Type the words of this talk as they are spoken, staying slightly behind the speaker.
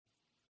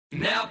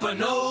Napa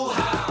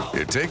know-how.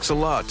 It takes a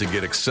lot to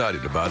get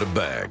excited about a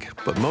bag,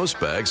 but most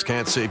bags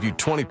can't save you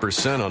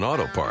 20% on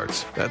auto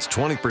parts. That's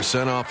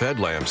 20% off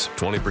headlamps,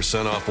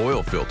 20% off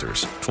oil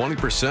filters,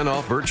 20%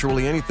 off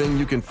virtually anything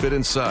you can fit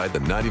inside the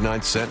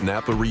 99-cent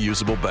Napa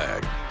reusable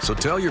bag. So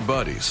tell your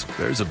buddies,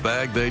 there's a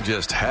bag they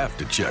just have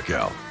to check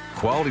out.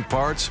 Quality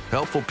parts,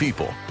 helpful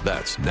people.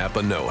 That's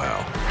Napa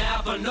know-how.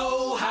 Napa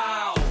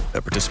know-how.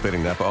 At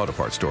participating Napa Auto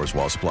Parts stores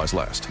while supplies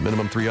last.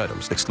 Minimum 3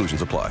 items.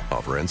 Exclusions apply.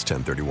 Offer ends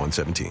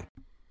 10/31/17.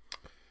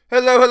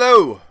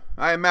 Hello.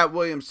 I am Matt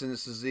Williamson.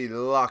 This is the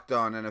Locked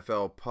On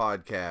NFL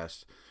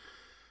podcast.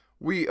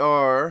 We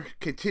are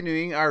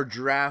continuing our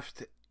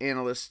draft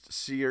analyst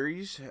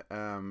series,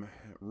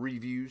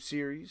 review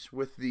series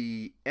with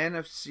the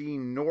NFC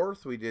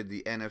North. We did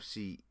the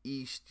NFC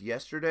East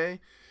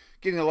yesterday.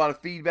 Getting a lot of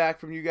feedback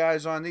from you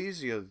guys on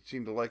these. You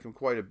seem to like them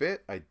quite a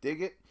bit. I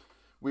dig it.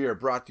 We are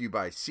brought to you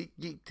by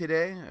SeatGeek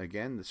today.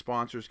 Again, the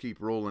sponsors keep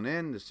rolling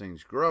in. This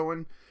thing's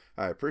growing.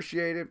 I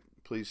appreciate it.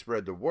 Please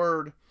spread the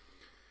word.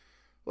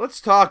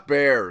 Let's talk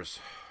Bears.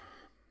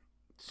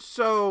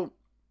 So,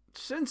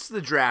 since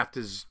the draft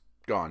has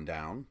gone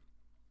down,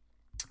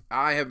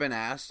 I have been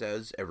asked,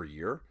 as every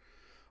year,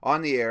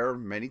 on the air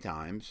many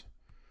times,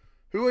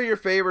 who are your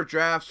favorite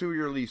drafts, who are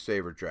your least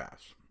favorite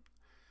drafts?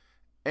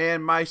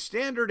 And my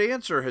standard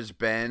answer has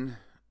been,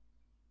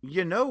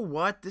 you know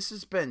what? This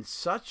has been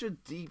such a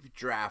deep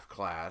draft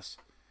class,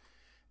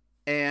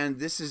 and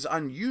this is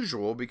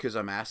unusual because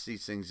I'm asked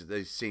these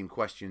same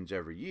questions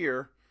every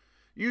year.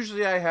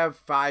 Usually I have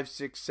 5,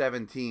 6,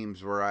 7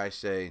 teams where I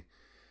say,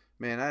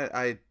 man,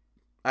 I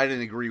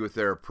didn't agree with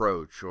their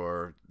approach,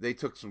 or they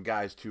took some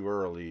guys too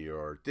early,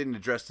 or didn't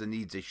address the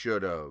needs they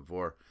should have.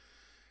 Or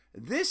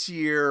this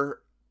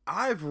year,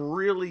 I've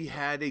really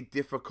had a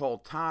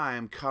difficult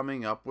time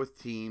coming up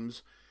with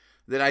teams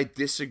that I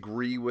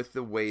disagree with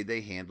the way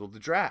they handled the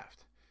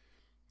draft,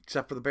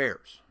 except for the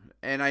Bears.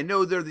 And I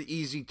know they're the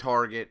easy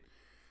target,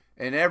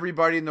 and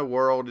everybody in the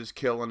world is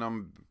killing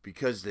them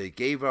because they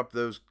gave up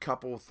those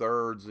couple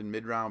thirds and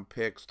mid-round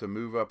picks to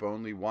move up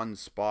only one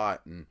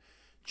spot, and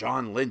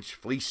John Lynch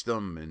fleeced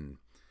them, and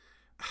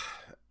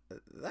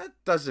that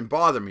doesn't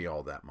bother me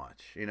all that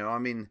much. You know, I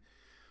mean,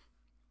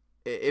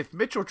 if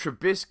Mitchell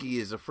Trubisky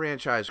is a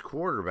franchise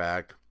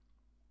quarterback,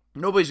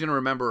 nobody's going to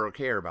remember or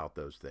care about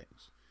those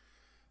things.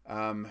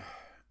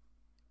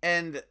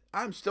 And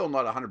I'm still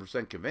not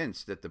 100%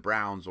 convinced that the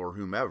Browns or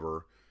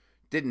whomever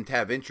didn't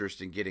have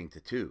interest in getting to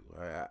 2.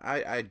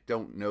 I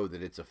don't know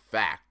that it's a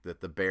fact that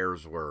the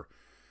Bears were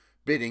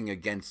bidding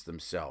against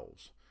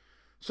themselves.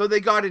 So they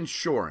got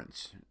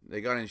insurance.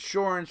 They got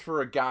insurance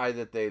for a guy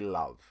that they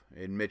love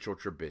in Mitchell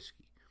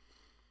Trubisky.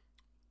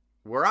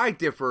 Where I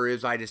differ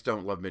is I just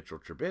don't love Mitchell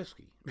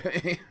Trubisky.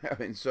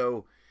 And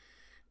so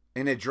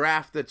in a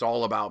draft that's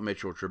all about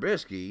Mitchell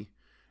Trubisky,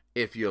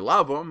 if you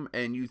love him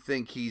and you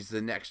think he's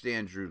the next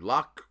Andrew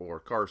Luck or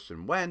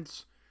Carson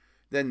Wentz,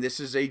 then this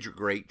is a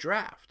great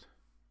draft.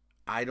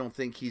 I don't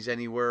think he's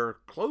anywhere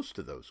close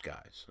to those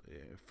guys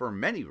for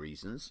many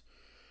reasons.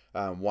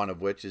 One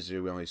of which is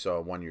we only saw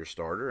a 1-year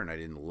starter, and I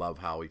didn't love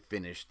how he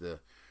finished the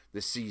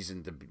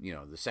season.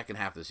 The second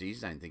half of the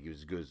season, I didn't think he was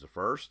as good as the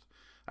first.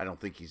 I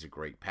don't think he's a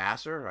great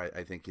passer.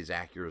 I think his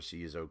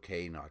accuracy is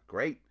okay, not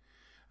great.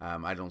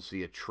 I don't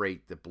see a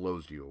trait that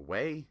blows you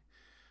away.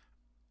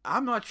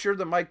 I'm not sure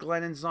that Mike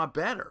Glennon's not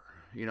better.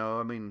 You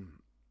know, I mean,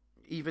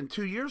 even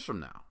 2 years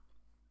from now.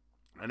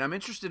 And I'm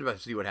interested to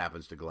see what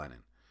happens to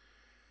Glennon.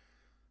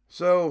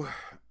 So,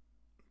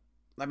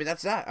 I mean,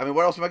 that's that. I mean,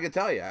 what else am I going to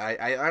tell you?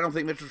 I don't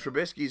think Mitchell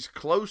Trubisky's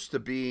close to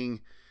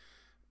being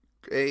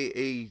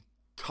a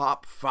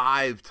top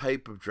 5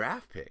 type of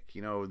draft pick.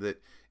 You know, that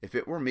if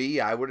it were me,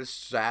 I would have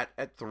sat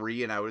at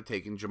 3 and I would have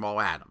taken Jamal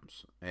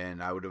Adams.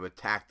 And I would have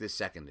attacked this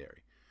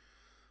secondary.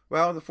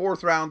 Well, in the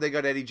 4th round, they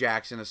got Eddie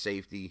Jackson, a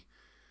safety.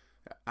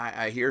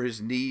 I hear his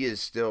knee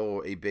is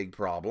still a big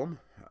problem,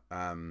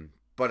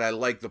 but I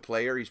like the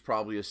player. He's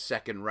probably a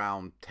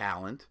 2nd-round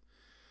talent.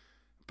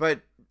 But,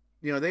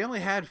 you know, they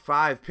only had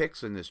 5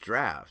 picks in this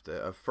draft,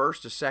 a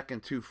 1st, a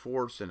 2nd, 2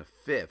 4ths, and a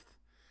 5th.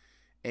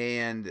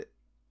 And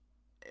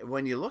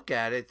when you look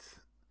at it,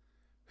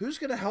 who's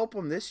going to help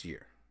them this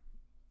year?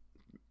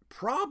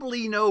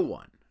 Probably no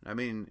one. I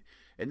mean,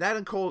 and that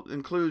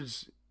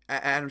includes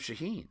Adam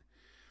Shaheen,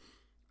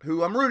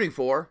 who I'm rooting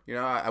for. You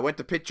know, I went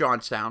to Pitt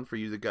Johnstown, for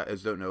you that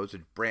guys don't know. It's a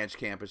branch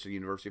campus at the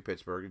University of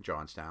Pittsburgh in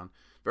Johnstown.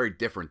 Very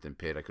different than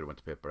Pitt. I could have went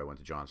to Pitt, but I went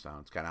to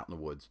Johnstown. It's kind of out in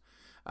the woods.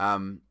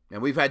 And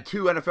we've had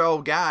 2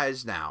 NFL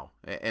guys now.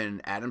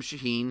 And Adam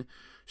Shaheen,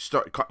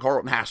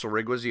 Carlton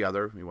Hasselrig was the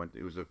other.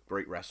 He was a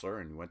great wrestler,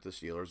 and he went to the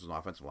Steelers as an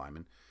offensive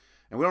lineman.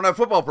 And we don't have a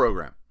football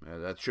program.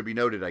 That should be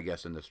noted, I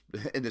guess, in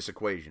this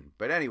equation.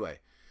 But anyway,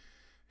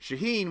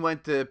 Shaheen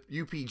went to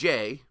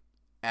UPJ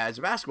as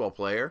a basketball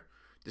player,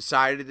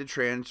 decided to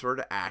transfer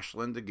to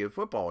Ashland to give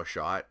football a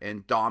shot,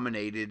 and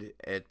dominated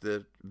at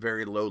the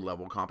very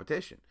low-level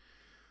competition.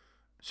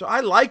 So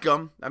I like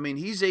him. I mean,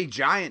 he's a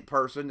giant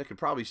person that could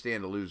probably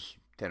stand to lose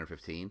 10 or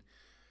 15.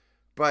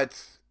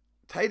 But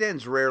tight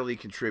ends rarely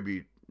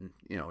contribute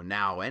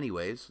now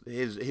anyways.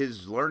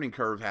 His learning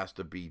curve has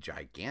to be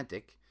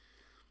gigantic.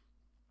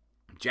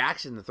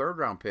 Jackson, the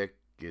third-round pick,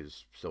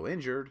 is still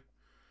injured.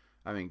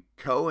 I mean,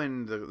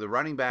 Cohen, the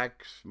running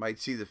back, might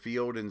see the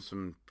field in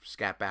some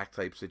scat back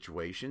type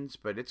situations,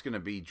 but it's going to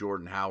be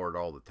Jordan Howard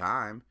all the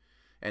time.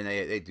 And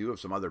they do have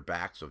some other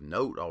backs of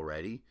note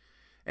already.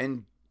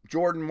 And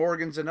Jordan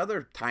Morgan's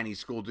another tiny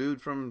school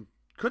dude from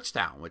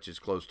Kutztown, which is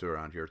close to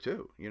around here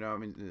too.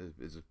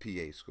 Is a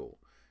PA school,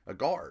 a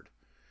guard,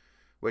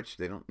 which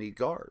they don't need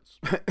guards.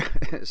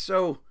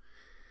 So,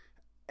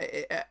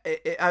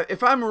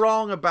 if I'm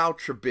wrong about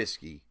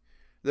Trubisky,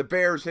 the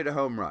Bears hit a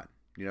home run.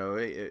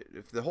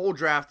 If the whole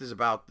draft is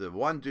about the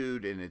one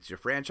dude and it's your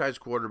franchise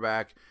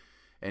quarterback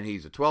and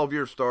he's a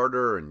 12-year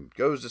starter and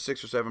goes to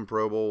 6 or 7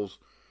 Pro Bowls,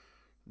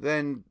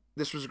 then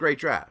this was a great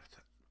draft.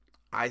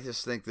 I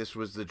just think this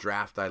was the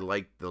draft I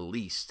liked the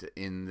least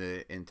in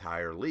the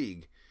entire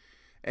league.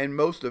 And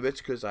most of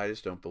it's because I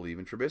just don't believe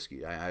in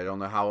Trubisky. I don't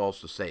know how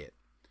else to say it.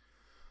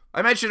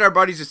 I mentioned our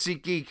buddies at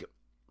SeatGeek.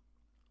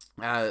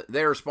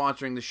 They're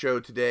sponsoring the show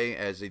today,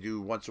 as they do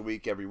once a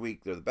week, every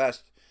week. They're the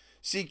best.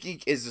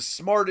 SeatGeek is the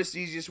smartest,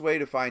 easiest way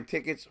to find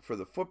tickets for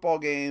the football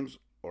games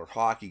or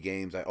hockey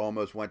games. I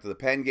almost went to the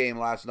Penn game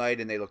last night,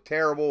 and they look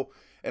terrible,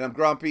 and I'm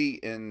grumpy,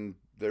 and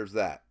there's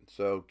that.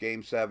 So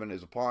Game 7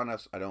 is upon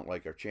us. I don't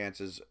like our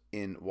chances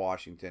in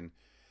Washington.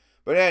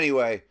 But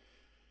anyway,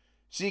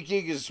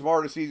 SeatGeek is the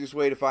smartest, easiest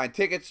way to find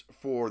tickets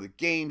for the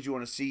games you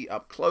want to see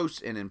up close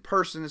and in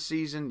person this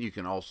season. You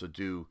can also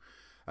do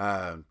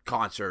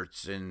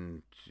concerts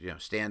and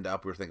stand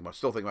up. We're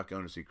still thinking about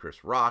going to see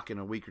Chris Rock in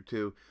a week or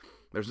two.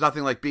 There's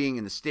nothing like being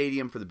in the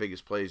stadium for the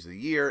biggest plays of the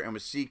year, and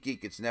with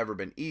SeatGeek, it's never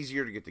been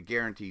easier to get the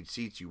guaranteed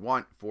seats you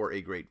want for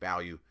a great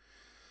value.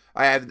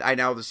 I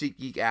now have the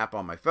SeatGeek app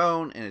on my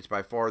phone, and it's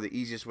by far the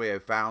easiest way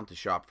I've found to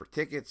shop for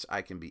tickets.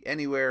 I can be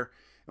anywhere,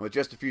 and with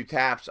just a few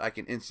taps, I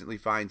can instantly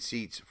find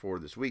seats for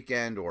this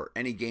weekend or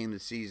any game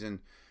this season,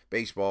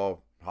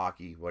 baseball,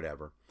 hockey,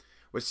 whatever.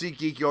 With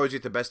SeatGeek, you always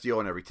get the best deal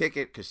on every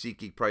ticket because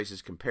SeatGeek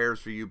Prices compares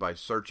for you by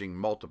searching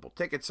multiple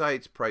ticket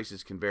sites.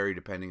 Prices can vary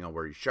depending on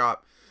where you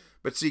shop,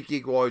 but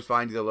SeatGeek will always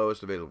find you the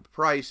lowest available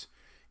price.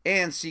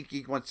 And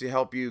SeatGeek wants to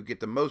help you get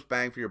the most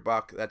bang for your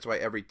buck. That's why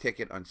every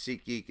ticket on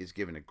SeatGeek is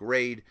given a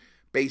grade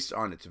based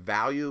on its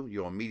value.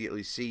 You'll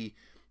immediately see,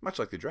 much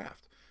like the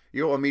draft,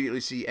 you'll immediately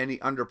see any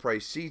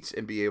underpriced seats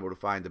and be able to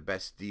find the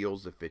best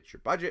deals that fit your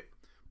budget.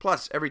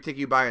 Plus, every ticket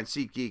you buy on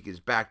SeatGeek is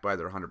backed by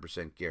their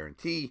 100%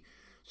 guarantee,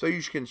 so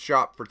you can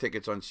shop for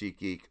tickets on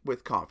SeatGeek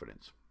with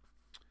confidence.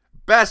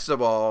 Best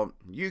of all,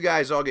 you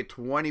guys all get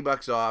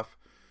 $20 off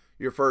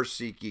your first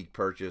SeatGeek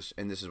purchase,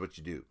 and this is what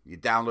you do. You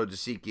download the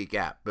SeatGeek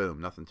app.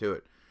 Boom, nothing to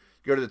it.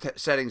 Go to the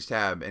settings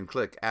tab and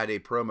click add a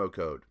promo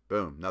code.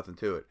 Boom, nothing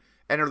to it.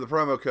 Enter the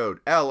promo code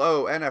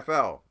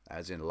LONFL,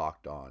 as in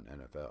Locked On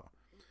NFL.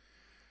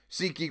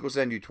 SeatGeek will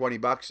send you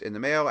 $20 in the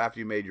mail after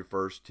you made your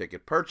first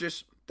ticket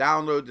purchase.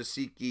 Download the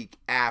SeatGeek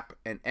app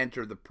and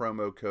enter the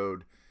promo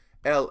code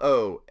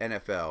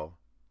LONFL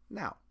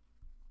now.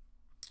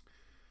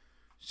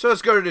 So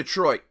let's go to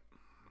Detroit.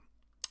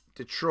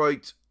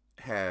 Detroit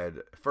had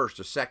first,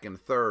 a second, a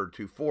third,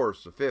 2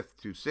 fourths, a fifth,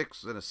 2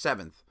 sixths, and a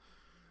seventh.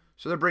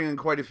 So they're bringing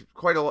quite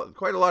a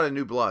lot of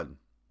new blood.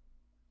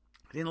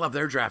 I didn't love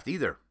their draft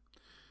either.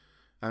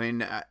 I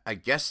mean, I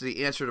guess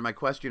the answer to my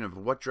question of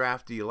what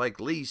draft do you like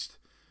least,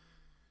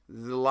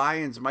 the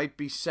Lions might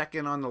be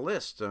second on the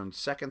list,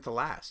 second to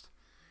last.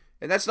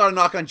 And that's not a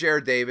knock on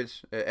Jared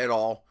Davis at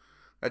all.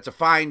 That's a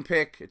fine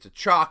pick. It's a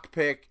chalk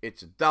pick.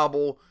 It's a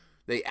double.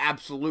 They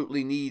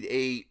absolutely need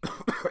a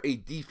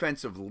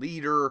defensive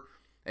leader,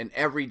 an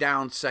every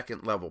down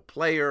second level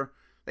player.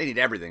 They need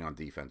everything on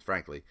defense,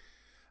 frankly.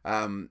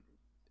 And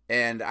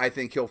I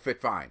think he'll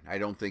fit fine. I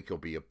don't think he'll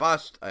be a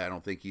bust. I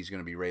don't think he's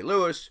going to be Ray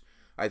Lewis.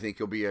 I think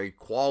he'll be a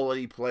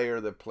quality player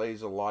that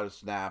plays a lot of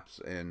snaps,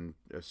 and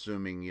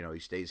assuming, he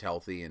stays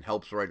healthy and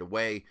helps right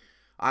away,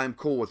 I'm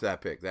cool with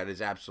that pick. That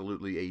is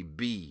absolutely a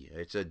B.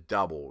 It's a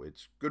double.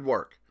 It's good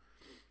work.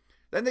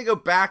 Then they go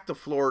back to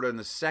Florida in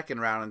the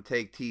second round and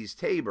take Teez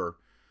Tabor,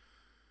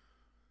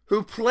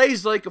 who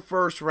plays like a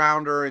first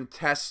rounder and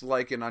tests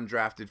like an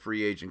undrafted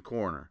free agent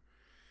corner.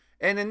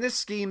 And in this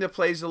scheme that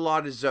plays a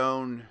lot of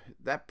zone,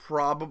 that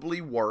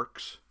probably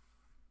works.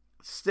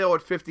 Still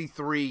at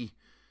 53,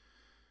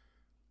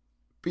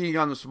 being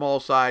on the small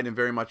side and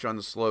very much on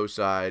the slow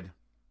side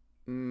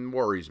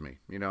worries me.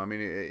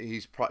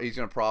 He's going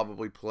to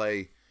probably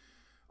play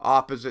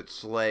opposite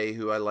Slay,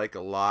 who I like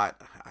a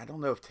lot. I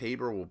don't know if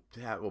Tabor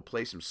will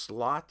play some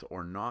slot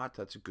or not.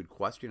 That's a good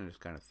question. I'm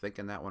just kind of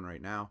thinking that one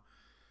right now.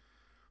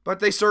 But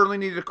they certainly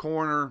need a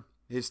corner.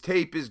 His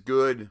tape is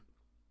good.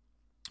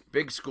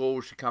 Big school,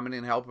 should come in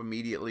and help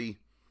immediately.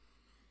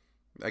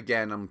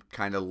 Again, I'm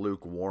kind of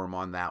lukewarm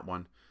on that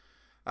one.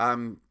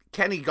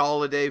 Kenny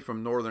Golladay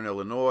from Northern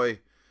Illinois,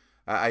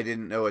 I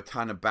didn't know a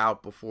ton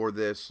about before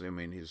this. I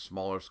mean, he's a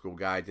smaller school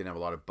guy, didn't have a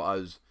lot of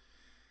buzz.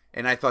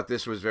 And I thought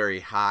this was very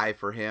high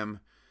for him.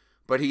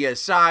 But he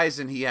has size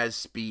and he has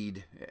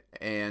speed.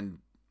 And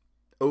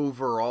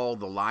overall,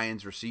 the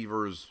Lions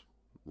receivers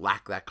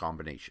lack that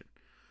combination.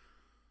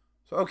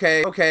 So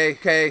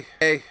okay.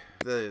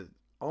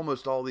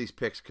 Almost all these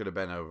picks could have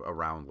been a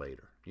round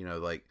later.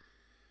 Like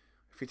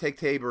if you take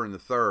Tabor in the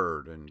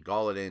third and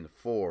Galladay in the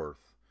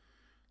fourth,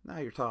 now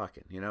you're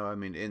talking.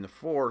 In the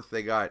fourth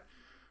they got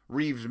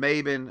Reeves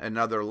Maben,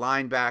 another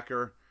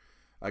linebacker.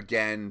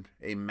 Again,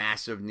 a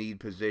massive need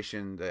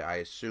position. I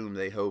assume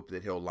they hope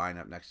that he'll line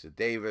up next to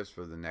Davis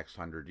for the next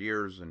 100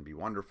 years and be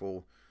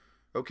wonderful.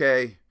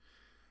 Okay.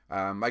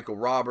 Michael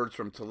Roberts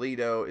from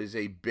Toledo is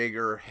a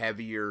bigger,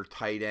 heavier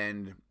tight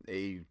end,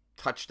 a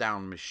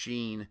touchdown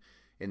machine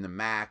in the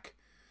MAC,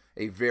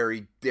 a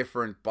very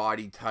different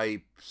body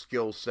type,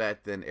 skill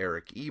set than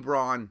Eric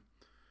Ebron.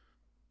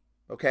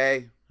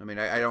 Okay.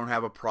 I don't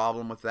have a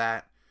problem with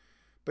that.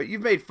 But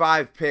you've made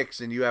 5 picks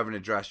and you haven't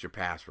addressed your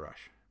pass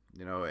rush.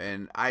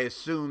 And I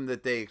assume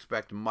that they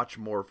expect much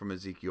more from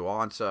Ezekiel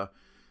Ansah.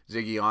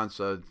 Ziggy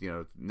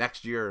Ansah,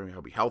 next year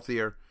he'll be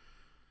healthier.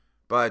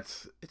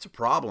 But it's a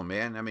problem,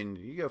 man.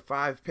 You go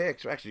 5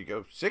 picks. Actually, you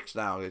go 6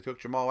 now. They took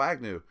Jamal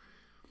Agnew.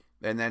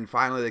 And then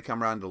finally they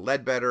come around to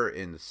Ledbetter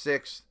in the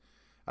 6th.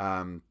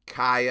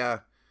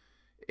 Kaya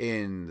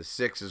in the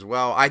 6th as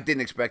well. I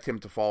didn't expect him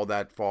to fall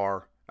that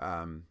far.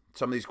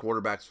 Some of these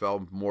quarterbacks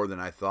fell more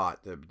than I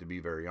thought, to be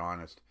very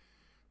honest.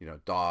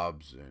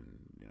 Dobbs and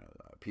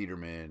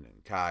Peterman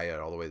and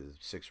Kaya all the way to the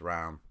 6th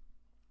round.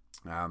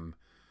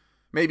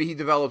 Maybe he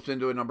develops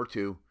into a number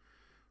 2.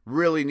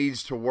 Really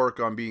needs to work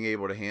on being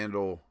able to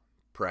handle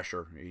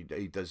pressure.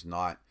 He does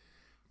not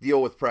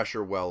deal with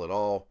pressure well at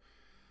all.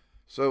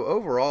 So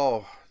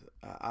overall,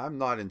 I'm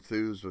not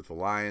enthused with the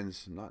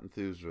Lions. I'm not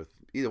enthused with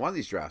either one of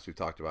these drafts we've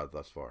talked about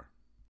thus far.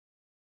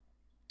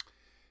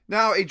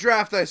 Now, a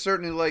draft I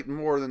certainly liked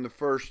more than the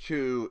first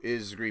 2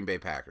 is the Green Bay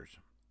Packers.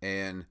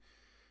 And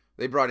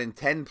they brought in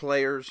 10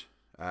 players.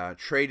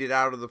 Traded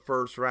out of the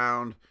first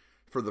round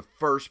for the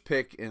first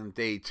pick in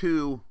day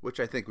 2, which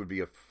I think would be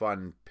a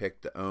fun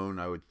pick to own.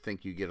 I would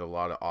think you get a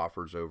lot of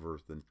offers over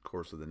the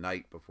course of the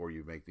night before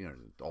you make,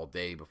 all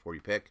day before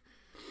you pick.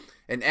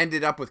 And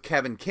ended up with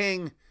Kevin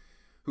King,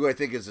 who I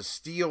think is a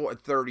steal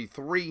at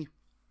 33.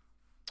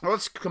 Well,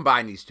 let's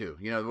combine these two.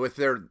 With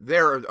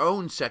their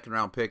own second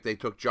round pick, they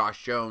took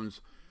Josh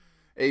Jones,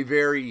 a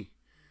very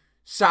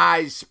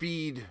size,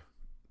 speed,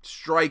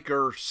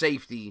 striker,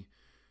 safety.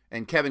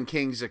 And Kevin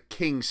King's a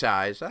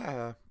king-size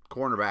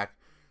cornerback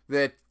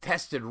that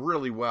tested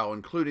really well,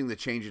 including the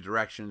change of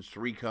directions,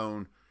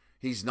 3-cone.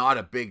 He's not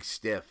a big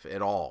stiff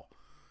at all.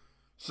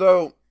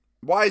 So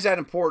why is that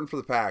important for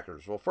the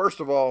Packers? Well,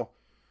 first of all,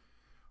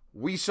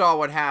 we saw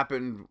what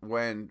happened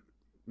when,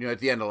 at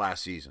the end of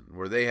last season,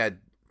 where they had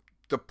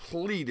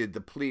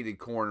depleted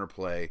corner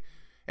play.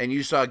 And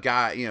you saw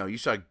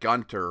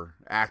Gunter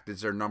act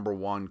as their number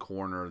 1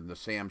 corner in the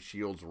Sam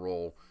Shields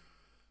role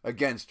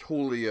against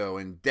Julio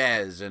and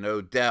Dez and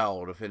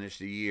Odell to finish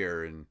the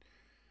year, and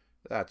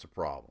that's a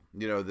problem.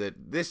 That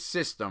this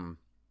system,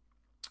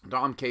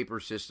 Dom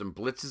Capers' system,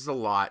 blitzes a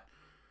lot,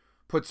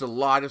 puts a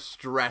lot of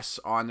stress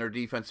on their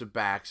defensive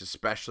backs,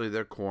 especially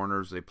their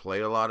corners. They play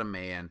a lot of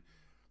man.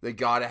 They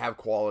got to have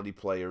quality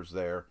players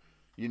there.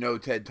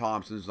 Ted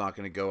Thompson's not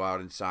going to go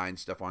out and sign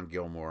Stephon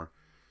Gilmore.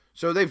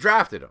 So they've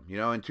drafted him.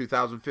 In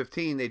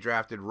 2015, they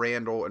drafted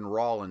Randall and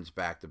Rollins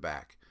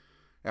back-to-back.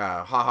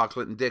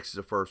 Clinton Dix is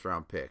a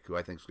first-round pick, who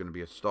I think is going to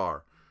be a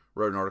star.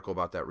 Wrote an article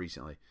about that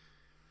recently.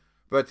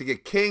 But to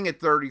get King at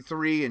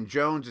 33 and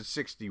Jones at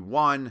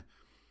 61,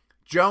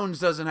 Jones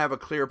doesn't have a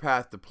clear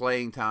path to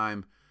playing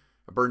time.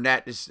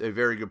 Burnett is a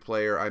very good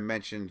player. I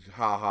mentioned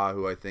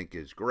who I think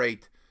is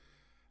great.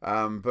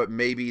 But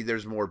maybe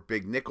there's more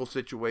big nickel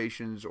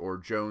situations, or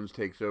Jones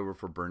takes over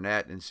for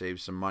Burnett and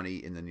saves some money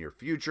in the near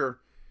future.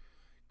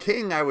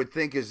 King, I would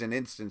think, is an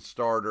instant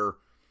starter.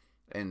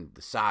 And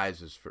the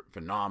size is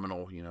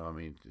phenomenal,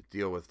 to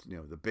deal with,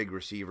 the big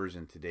receivers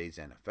in today's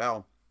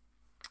NFL.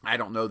 I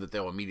don't know that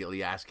they'll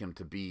immediately ask him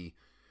to be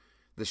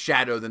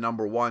the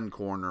number 1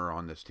 corner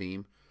on this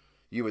team.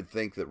 You would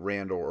think that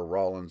Randall or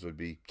Rollins would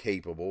be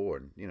capable.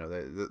 And,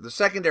 the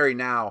secondary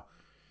now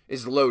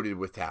is loaded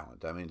with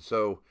talent.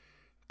 So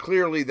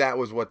clearly that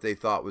was what they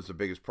thought was the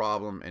biggest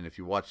problem. And if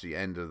you watch the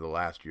end of the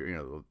last year,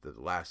 the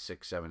last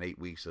 6, 7, 8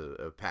 weeks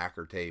of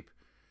Packer tape,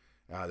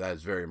 that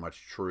is very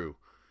much true.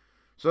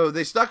 So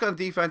they stuck on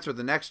defense with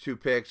the next 2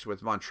 picks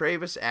with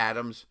Montravis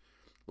Adams,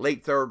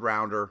 late 3rd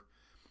rounder.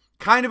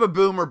 Kind of a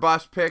boom or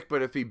bust pick,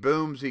 but if he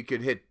booms, he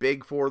could hit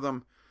big for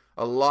them.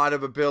 A lot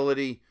of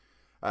ability.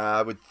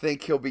 I would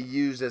think he'll be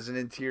used as an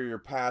interior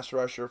pass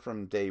rusher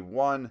from day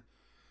 1.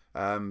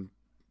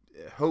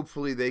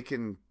 Hopefully they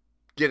can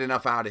get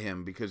enough out of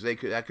him, because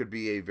that could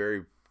be a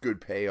very good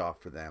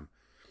payoff for them.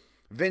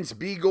 Vince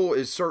Beagle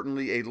is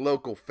certainly a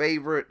local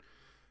favorite.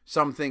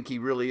 Some think he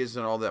really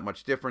isn't all that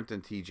much different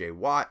than TJ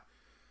Watt.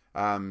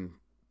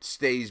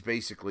 Stays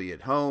basically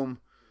at home,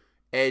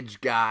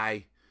 edge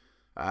guy,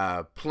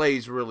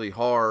 plays really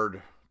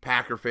hard.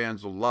 Packer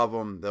fans will love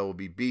him. There will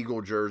be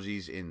Beagle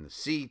jerseys in the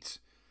seats.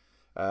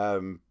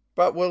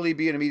 But will he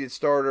be an immediate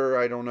starter?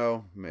 I don't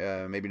know.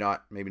 Maybe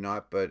not.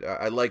 But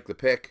I like the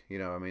pick.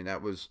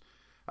 That was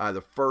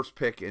the first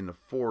pick in the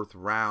 4th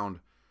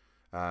round,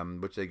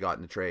 which they got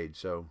in the trade.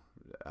 So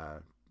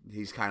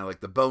he's kind of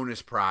like the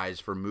bonus prize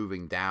for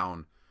moving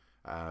down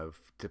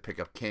to pick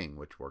up King,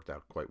 which worked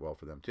out quite well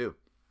for them too.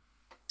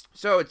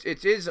 So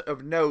it is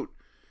of note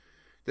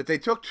that they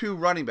took 2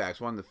 running backs,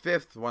 one the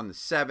 5th, one the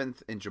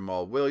 7th, in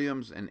Jamal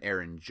Williams and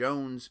Aaron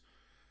Jones.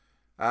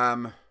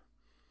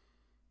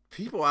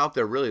 People out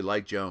there really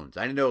like Jones.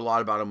 I didn't know a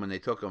lot about him when they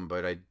took him,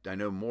 but I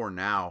know more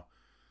now.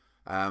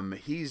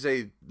 He's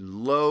a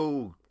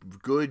low,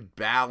 good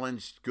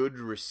balanced, good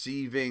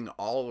receiving,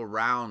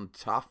 all-around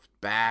tough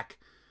back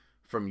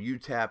from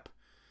UTEP.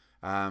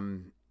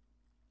 Don't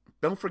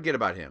forget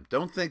about him.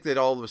 Don't think that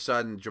all of a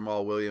sudden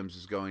Jamal Williams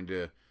is going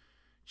to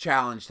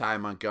challenge Ty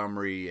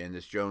Montgomery and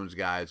this Jones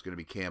guy is going to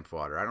be camp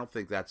fodder. I don't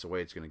think that's the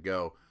way it's going to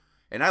go.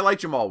 And I like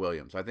Jamal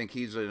Williams. I think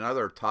he's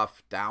another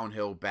tough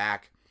downhill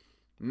back,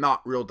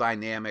 not real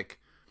dynamic,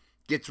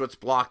 gets what's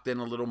blocked in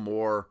a little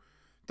more,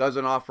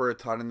 doesn't offer a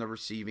ton in the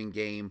receiving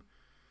game.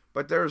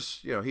 But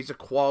he's a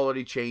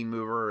quality chain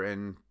mover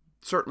and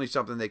certainly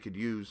something they could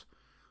use.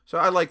 So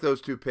I like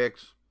those 2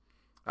 picks.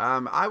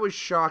 I was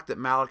shocked that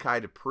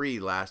Malachi Dupree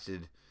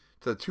lasted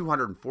to the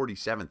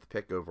 247th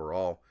pick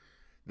overall.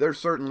 There's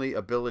certainly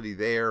ability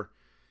there.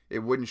 It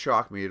wouldn't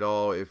shock me at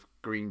all if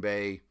Green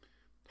Bay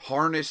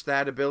harnessed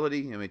that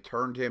ability and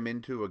turned him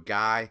into a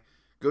guy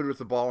good with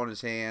the ball in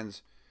his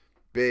hands,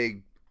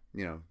 big,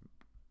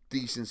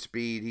 decent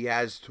speed. He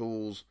has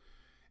tools.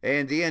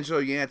 And D'Angelo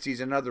Yancey's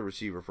another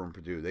receiver from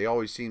Purdue. They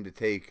always seem to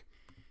take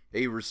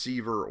a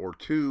receiver or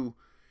 2,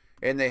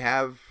 and they've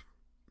had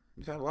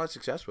a lot of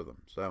success with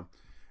them. So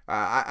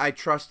I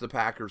trust the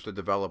Packers to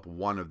develop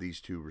one of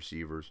these 2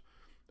 receivers.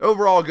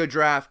 Overall, good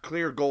draft,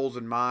 clear goals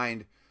in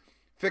mind,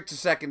 fix the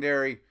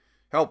secondary,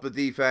 help the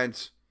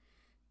defense,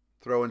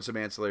 throw in some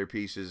ancillary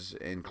pieces,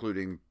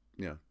 including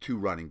 2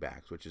 running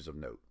backs, which is of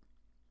note.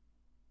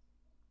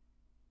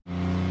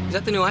 Is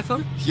that the new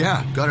iPhone?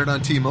 Yeah, got it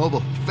on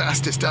T-Mobile.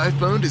 Fastest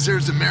iPhone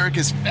deserves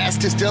America's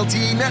fastest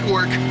LTE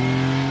network.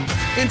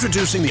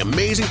 Introducing the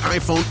amazing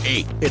iPhone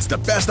 8. It's the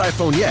best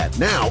iPhone yet,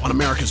 now on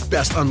America's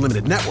best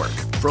unlimited network.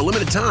 For a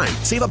limited time,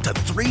 save up to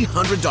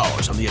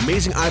 $300 on the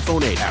amazing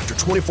iPhone 8 after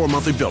 24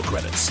 monthly bill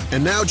credits.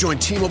 And now join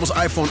T-Mobile's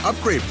iPhone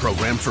upgrade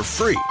program for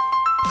free.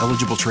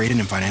 Eligible trade-in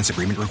and finance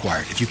agreement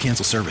required. If you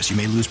cancel service, you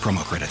may lose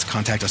promo credits.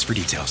 Contact us for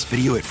details.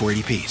 Video at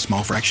 480p.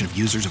 Small fraction of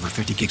users over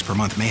 50 gigs per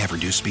month may have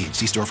reduced speed.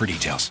 See store for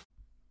details.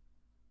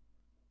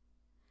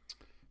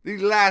 The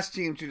last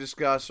team to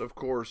discuss, of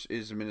course,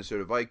 is the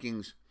Minnesota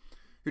Vikings,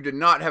 who did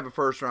not have a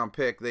first-round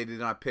pick. They did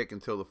not pick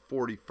until the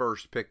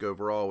 41st pick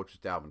overall, which is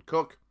Dalvin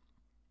Cook.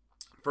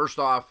 First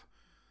off,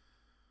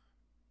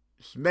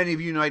 many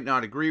of you might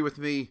not agree with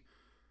me,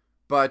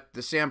 but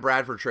the Sam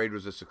Bradford trade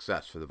was a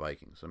success for the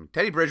Vikings.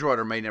 Teddy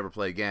Bridgewater may never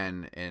play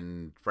again,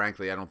 and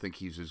frankly, I don't think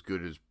he's as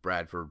good as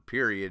Bradford,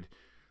 period.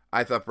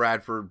 I thought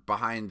Bradford,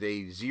 behind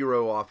a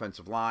 0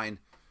 offensive line,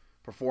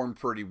 performed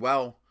pretty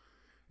well.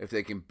 If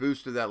they can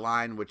boost to that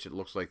line, which it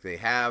looks like they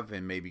have,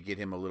 and maybe get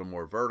him a little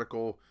more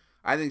vertical,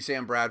 I think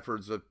Sam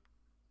Bradford's a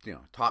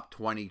top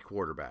 20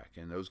 quarterback,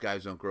 and those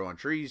guys don't grow on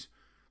trees.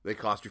 They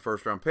cost you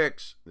first-round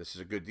picks. This is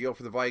a good deal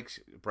for the Vikes.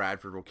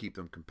 Bradford will keep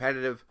them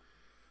competitive,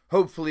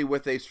 hopefully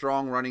with a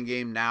strong running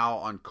game now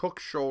on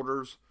Cook's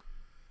shoulders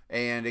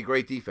and a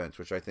great defense,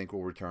 which I think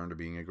will return to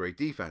being a great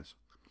defense.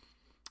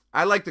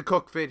 I like the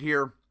Cook fit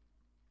here.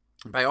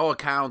 By all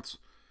accounts,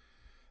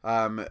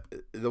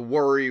 the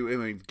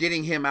worry,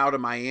 getting him out of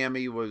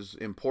Miami was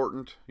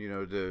important,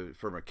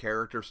 from a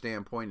character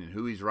standpoint and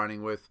who he's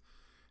running with.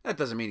 That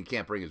doesn't mean he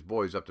can't bring his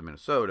boys up to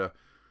Minnesota,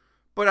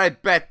 but I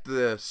bet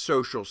the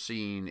social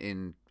scene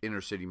in inner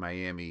city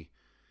Miami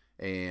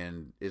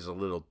and is a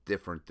little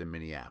different than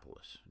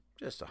Minneapolis.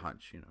 Just a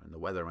hunch, and the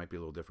weather might be a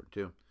little different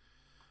too.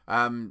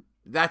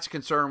 That's a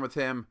concern with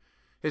him.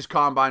 His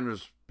combine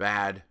was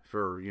bad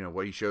for,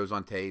 what he shows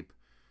on tape.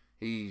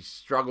 He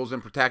struggles in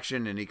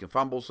protection and he can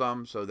fumble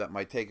some, so that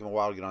might take him a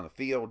while to get on the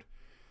field.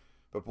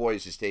 But boy,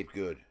 is his tape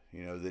good.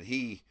 That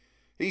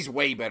he's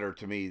way better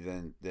to me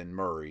than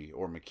Murray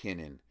or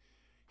McKinnon.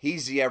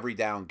 He's the every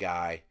down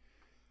guy.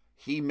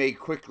 He may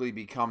quickly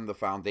become the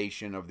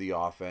foundation of the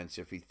offense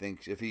if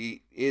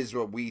he is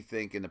what we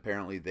think and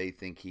apparently they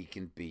think he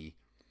can be.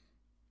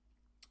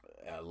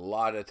 A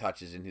lot of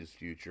touches in his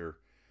future.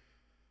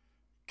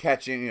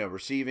 Catching,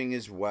 receiving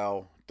as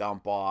well,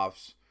 dump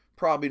offs.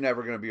 Probably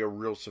never going to be a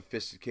real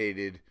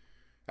sophisticated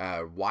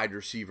wide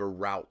receiver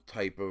route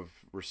type of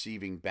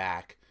receiving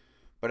back.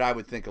 But I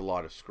would think a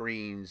lot of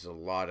screens, a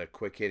lot of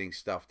quick hitting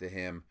stuff to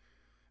him.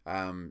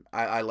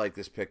 I like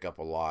this pickup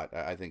a lot.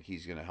 I think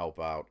he's going to help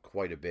out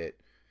quite a bit.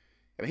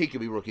 He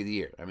could be rookie of the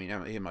year.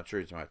 I'm not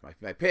sure it's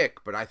my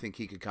pick, but I think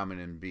he could come in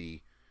and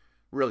be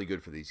really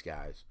good for these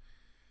guys.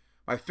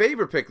 My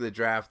favorite pick of the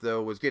draft,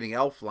 though, was getting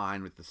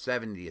Elflein with the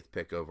 70th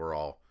pick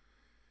overall.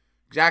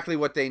 Exactly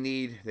what they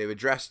need. They've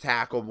addressed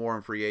tackle more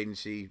in free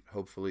agency.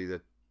 Hopefully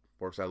that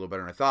works out a little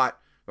better than I thought,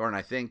 or than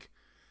I think.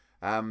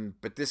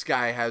 But this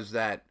guy has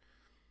that,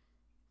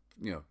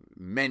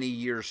 many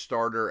year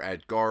starter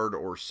at guard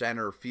or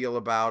center feel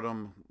about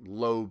him.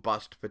 Low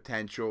bust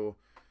potential.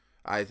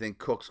 I think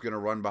Cook's going to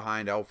run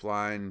behind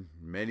Elflein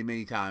many,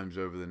 many times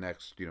over the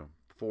next,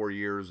 4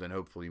 years and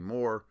hopefully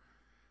more.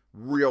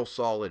 Real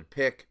solid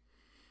pick.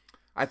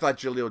 I thought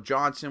Jaleel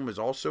Johnson was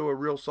also a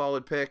real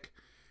solid pick.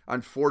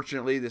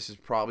 Unfortunately, this is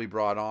probably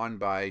brought on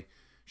by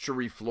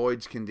Sharif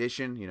Floyd's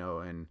condition,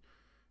 and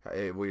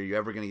is he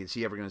ever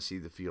going to see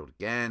the field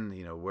again?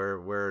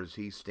 Where does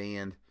he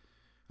stand?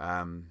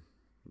 That's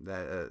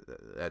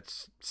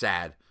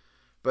sad.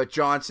 But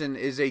Johnson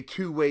is a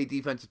two-way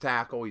defensive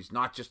tackle. He's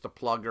not just a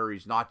plugger.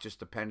 He's not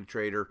just a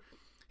penetrator.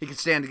 He can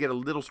stand to get a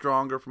little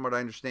stronger, from what I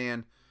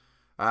understand.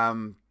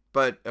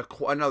 But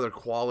another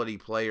quality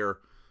player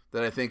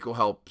that I think will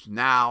help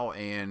now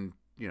and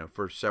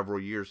for several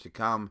years to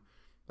come.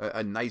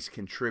 A nice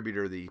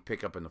contributor that you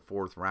pick up in the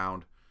 4th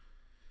round.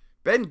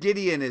 Ben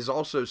Gideon is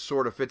also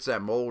sort of fits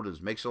that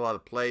mold. Makes a lot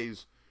of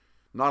plays.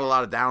 Not a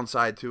lot of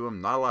downside to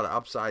him. Not a lot of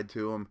upside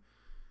to him.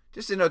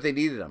 Just didn't know if they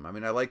needed him. I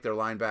mean, I like their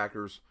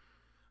linebackers.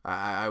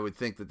 I would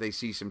think that they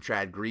see some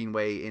Chad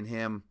Greenway in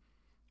him.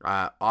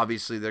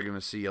 Obviously, they're going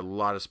to see a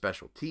lot of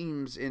special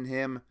teams in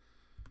him.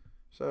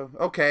 So,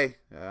 okay.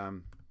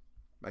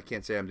 I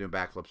can't say I'm doing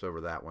backflips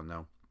over that one,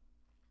 though.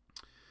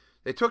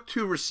 They took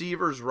 2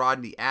 receivers,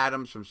 Rodney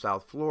Adams from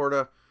South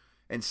Florida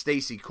and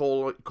Stacy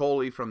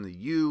Coley from the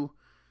U.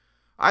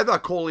 I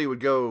thought Coley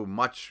would go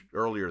much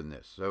earlier than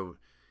this. So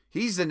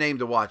he's the name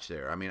to watch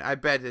there. I mean, I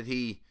bet that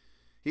he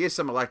has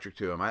some electric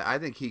to him. I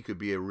think he could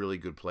be a really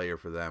good player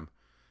for them.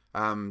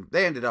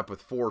 They ended up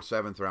with 4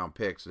 7th-round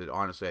picks that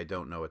honestly I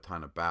don't know a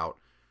ton about.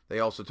 They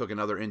also took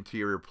another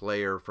interior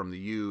player from the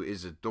U,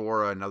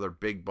 Isadora, another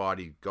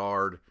big-body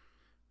guard.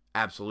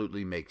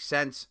 Absolutely makes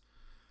sense.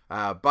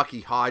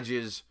 Bucky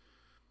Hodges,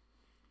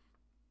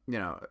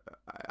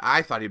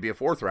 I thought he'd be a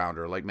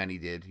 4th-rounder like many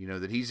did,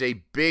 that he's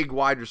a big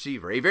wide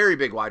receiver, a very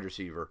big wide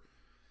receiver.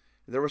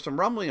 There was some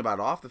rumbling about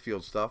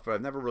off-the-field stuff, but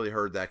I've never really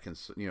heard that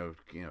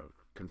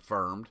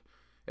confirmed.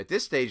 At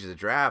this stage of the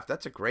draft,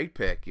 that's a great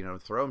pick.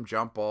 Throw him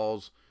jump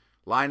balls,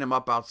 line him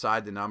up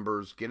outside the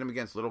numbers, get him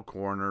against little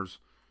corners,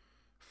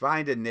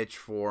 find a niche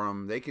for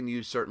him. They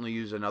can certainly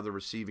use another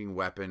receiving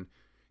weapon.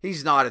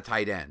 He's not a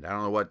tight end. I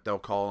don't know what they'll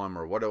call him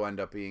or what he'll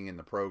end up being in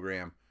the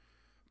program.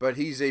 But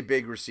he's a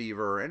big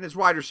receiver, and as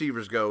wide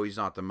receivers go, he's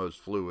not the most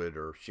fluid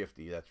or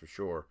shifty, that's for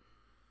sure.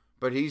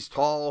 But he's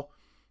tall,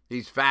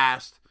 he's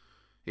fast,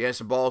 he has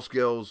some ball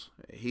skills.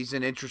 He's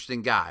an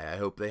interesting guy. I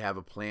hope they have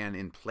a plan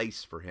in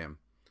place for him.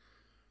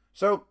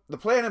 So the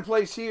plan in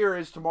place here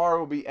is tomorrow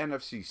will be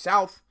NFC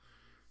South,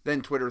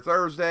 then Twitter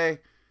Thursday,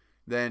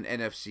 then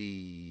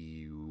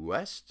NFC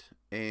West,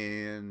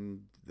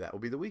 and that will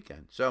be the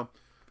weekend. So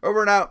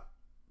over and out.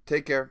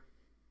 Take care.